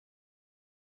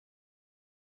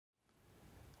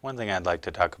One thing I'd like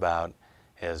to talk about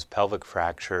is pelvic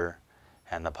fracture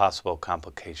and the possible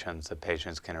complications that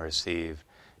patients can receive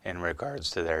in regards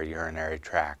to their urinary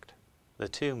tract. The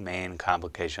two main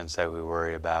complications that we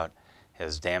worry about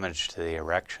is damage to the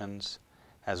erections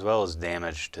as well as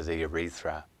damage to the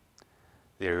urethra.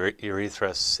 The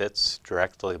urethra sits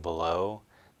directly below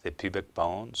the pubic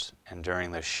bones, and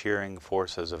during the shearing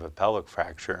forces of a pelvic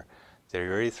fracture, the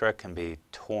urethra can be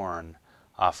torn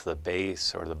off the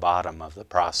base or the bottom of the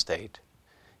prostate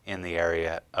in the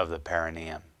area of the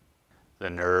perineum.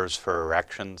 The nerves for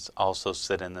erections also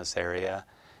sit in this area,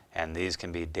 and these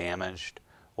can be damaged,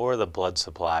 or the blood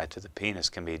supply to the penis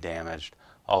can be damaged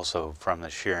also from the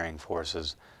shearing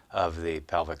forces of the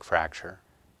pelvic fracture.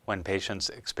 When patients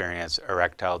experience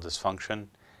erectile dysfunction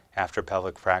after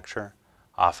pelvic fracture,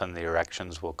 often the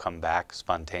erections will come back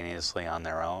spontaneously on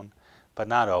their own, but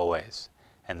not always,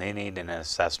 and they need an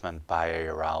assessment by a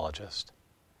urologist.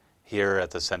 Here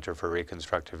at the Center for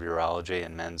Reconstructive Urology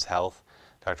and Men's Health,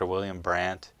 Dr. William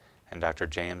Brandt and Dr.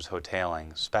 James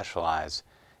Hotaling specialize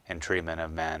in treatment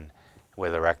of men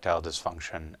with erectile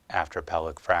dysfunction after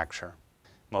pelvic fracture.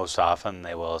 Most often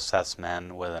they will assess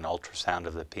men with an ultrasound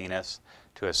of the penis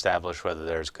to establish whether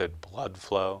there's good blood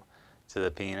flow to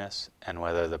the penis and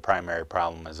whether the primary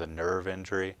problem is a nerve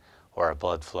injury or a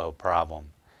blood flow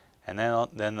problem. And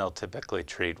then they'll typically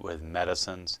treat with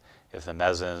medicines. If the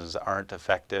medicines aren't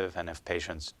effective and if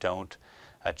patients don't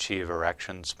achieve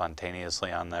erection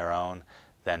spontaneously on their own,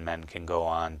 then men can go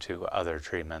on to other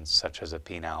treatments such as a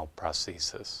penile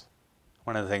prosthesis.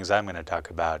 One of the things I'm going to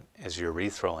talk about is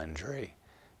urethral injury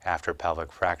after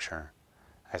pelvic fracture.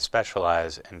 I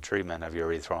specialize in treatment of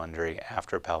urethral injury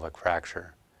after pelvic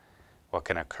fracture. What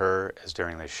can occur is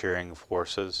during the shearing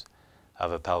forces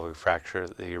of a pelvic fracture,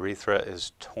 the urethra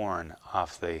is torn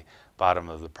off the bottom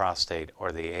of the prostate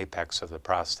or the apex of the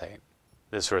prostate.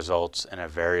 This results in a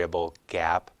variable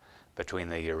gap between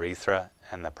the urethra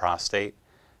and the prostate,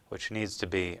 which needs to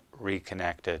be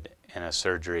reconnected in a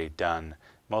surgery done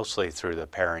mostly through the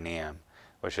perineum,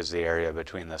 which is the area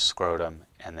between the scrotum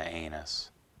and the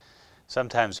anus.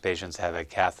 Sometimes patients have a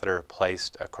catheter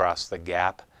placed across the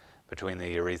gap between the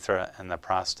urethra and the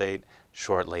prostate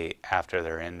shortly after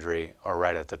their injury or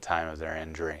right at the time of their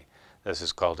injury. This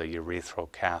is called a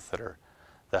urethral catheter.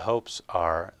 The hopes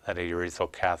are that a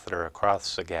urethral catheter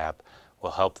across the gap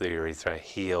will help the urethra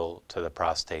heal to the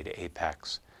prostate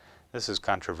apex. This is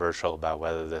controversial about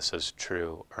whether this is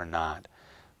true or not,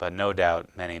 but no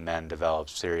doubt many men develop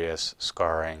serious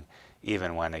scarring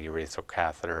even when a urethral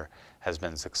catheter has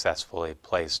been successfully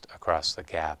placed across the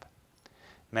gap.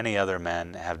 Many other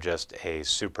men have just a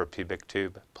suprapubic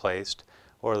tube placed,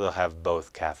 or they'll have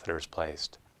both catheters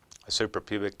placed. A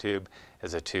suprapubic tube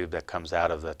is a tube that comes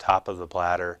out of the top of the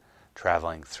bladder,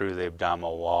 traveling through the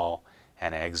abdominal wall,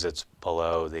 and exits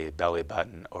below the belly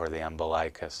button or the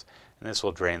umbilicus. And this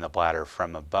will drain the bladder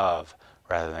from above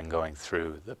rather than going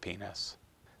through the penis.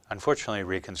 Unfortunately,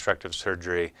 reconstructive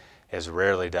surgery is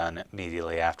rarely done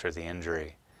immediately after the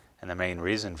injury. And the main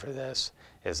reason for this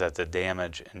is that the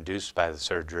damage induced by the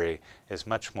surgery is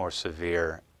much more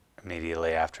severe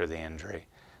immediately after the injury.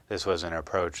 This was an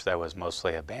approach that was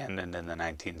mostly abandoned in the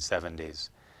 1970s.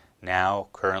 Now,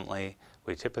 currently,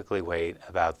 we typically wait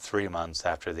about 3 months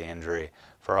after the injury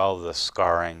for all of the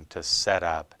scarring to set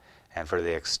up and for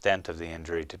the extent of the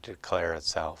injury to declare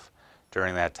itself.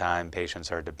 During that time,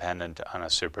 patients are dependent on a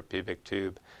suprapubic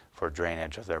tube for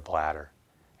drainage of their bladder.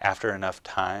 After enough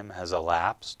time has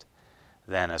elapsed,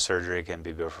 then a surgery can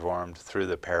be performed through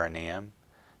the perineum,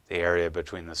 the area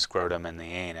between the scrotum and the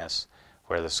anus,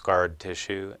 where the scarred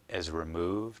tissue is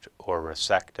removed or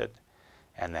resected,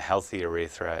 and the healthy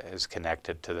urethra is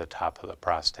connected to the top of the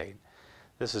prostate.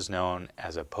 This is known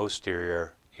as a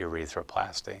posterior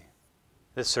urethroplasty.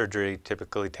 This surgery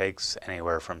typically takes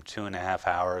anywhere from 2.5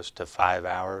 hours to 5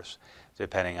 hours,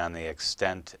 depending on the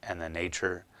extent and the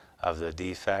nature of the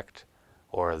defect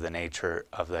or the nature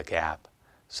of the gap.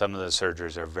 Some of the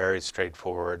surgeries are very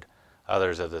straightforward.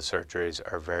 Others of the surgeries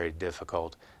are very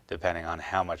difficult, depending on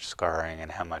how much scarring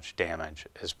and how much damage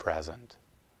is present.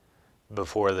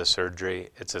 Before the surgery,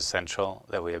 it's essential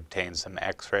that we obtain some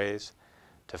x-rays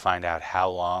to find out how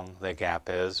long the gap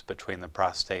is between the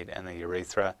prostate and the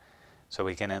urethra, so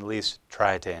we can at least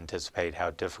try to anticipate how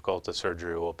difficult the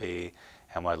surgery will be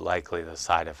and what likely the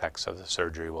side effects of the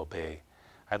surgery will be.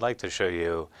 I'd like to show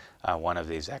you one of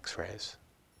these x-rays.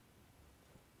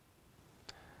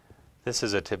 This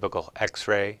is a typical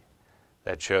x-ray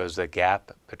that shows the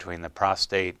gap between the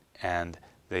prostate and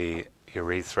the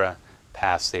urethra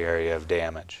past the area of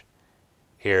damage.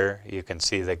 Here you can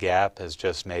see the gap is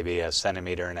just maybe 1.5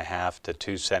 centimeters to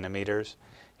 2 centimeters.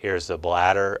 Here's the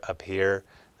bladder up here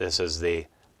This is the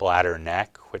bladder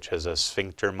neck, which is a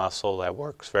sphincter muscle that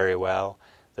works very well.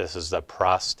 This is the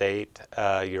prostate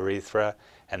urethra,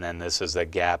 and then this is the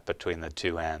gap between the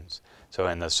two ends. So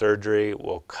in the surgery,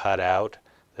 we'll cut out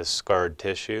this scarred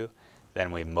tissue,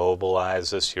 then we mobilize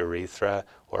this urethra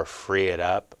or free it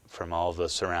up from all the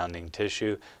surrounding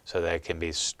tissue so that it can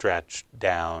be stretched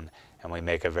down, and we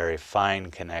make a very fine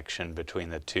connection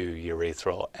between the two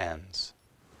urethral ends.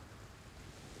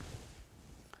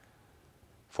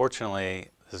 Fortunately,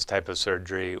 this type of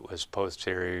surgery with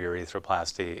posterior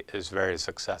urethroplasty is very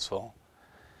successful.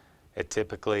 It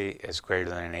typically is greater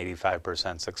than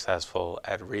 85% successful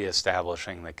at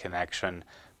reestablishing the connection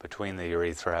between the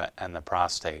urethra and the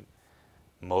prostate.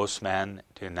 Most men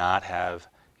do not have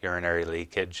urinary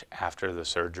leakage after the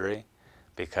surgery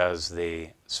because the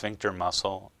sphincter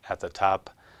muscle at the top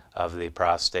of the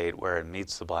prostate where it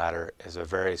meets the bladder is a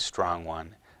very strong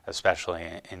one, especially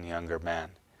in younger men.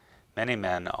 Many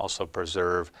men also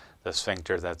preserve the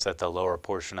sphincter that's at the lower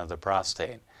portion of the prostate.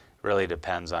 It really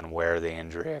depends on where the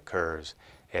injury occurs.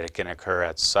 It can occur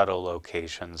at subtle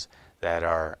locations that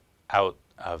are out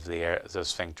of the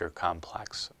sphincter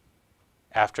complex.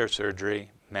 After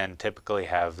surgery, men typically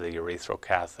have the urethral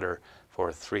catheter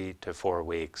for 3 to 4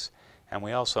 weeks, and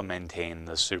we also maintain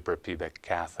the suprapubic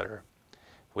catheter.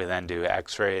 We then do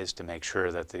x-rays to make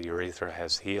sure that the urethra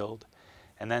has healed,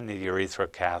 and then the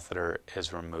urethral catheter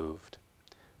is removed.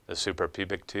 The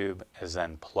suprapubic tube is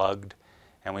then plugged,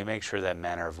 and we make sure that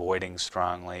men are voiding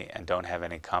strongly and don't have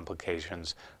any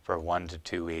complications for 1 to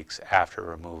 2 weeks after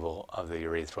removal of the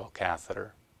urethral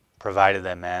catheter. Provided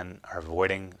that men are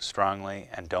voiding strongly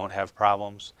and don't have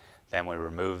problems, then we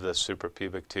remove the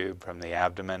suprapubic tube from the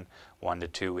abdomen 1 to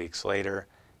 2 weeks later,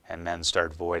 and men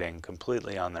start voiding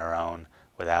completely on their own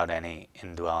without any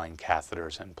indwelling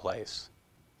catheters in place.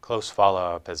 Close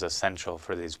follow-up is essential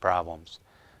for these problems.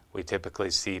 We typically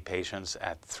see patients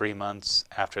at 3 months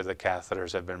after the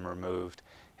catheters have been removed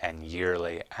and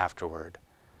yearly afterward.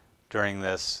 During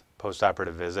this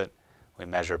postoperative visit, we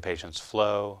measure patients'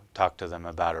 flow, talk to them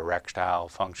about erectile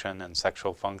function and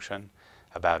sexual function,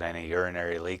 about any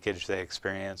urinary leakage they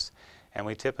experience, and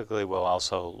we typically will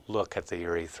also look at the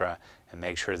urethra and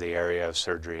make sure the area of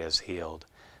surgery is healed.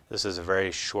 This is a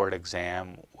very short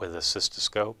exam with a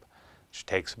cystoscope, which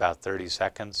takes about 30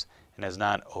 seconds and is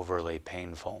not overly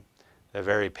painful. The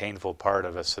very painful part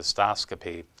of a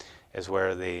cystoscopy is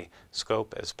where the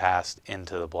scope is passed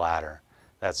into the bladder.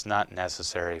 That's not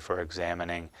necessary for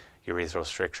examining urethral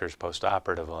strictures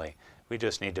postoperatively. We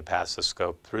just need to pass the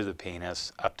scope through the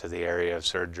penis up to the area of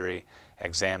surgery,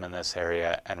 examine this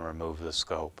area, and remove the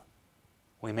scope.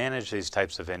 We manage these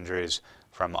types of injuries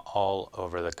from all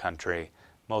over the country,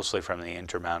 mostly from the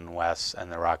Intermountain West and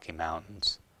the Rocky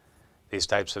Mountains. These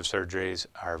types of surgeries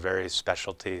are very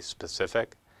specialty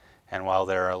specific, and while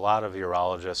there are a lot of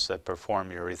urologists that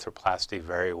perform urethroplasty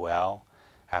very well,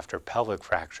 after pelvic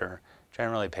fracture,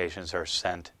 generally patients are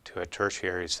sent to a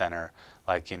tertiary center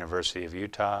like University of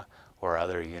Utah or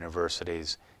other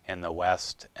universities in the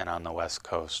West and on the West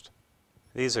Coast.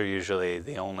 These are usually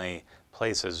the only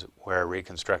places where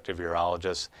reconstructive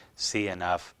urologists see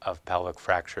enough of pelvic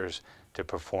fractures to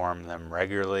perform them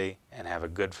regularly and have a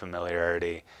good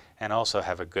familiarity and also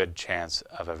have a good chance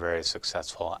of a very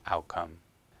successful outcome.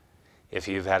 If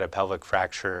you've had a pelvic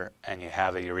fracture and you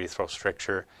have a urethral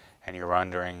stricture and you're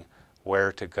wondering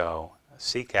where to go,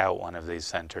 seek out one of these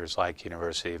centers like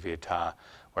University of Utah,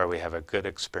 where we have a good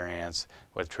experience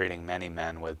with treating many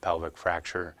men with pelvic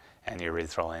fracture and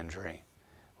urethral injury.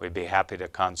 We'd be happy to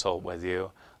consult with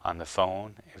you on the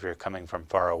phone if you're coming from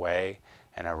far away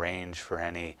and arrange for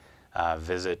any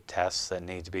visit tests that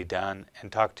need to be done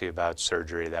and talk to you about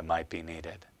surgery that might be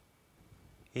needed.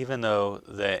 Even though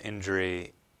the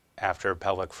injury after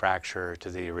pelvic fracture to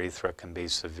the urethra can be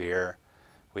severe,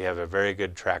 we have a very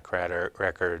good track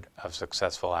record of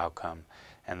successful outcome,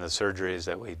 and the surgeries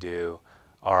that we do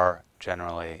are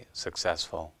generally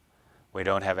successful. We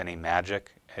don't have any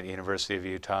magic at University of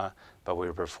Utah, but we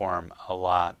perform a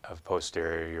lot of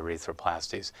posterior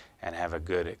urethroplasties and have a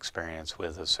good experience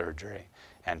with the surgery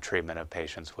and treatment of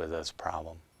patients with this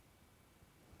problem.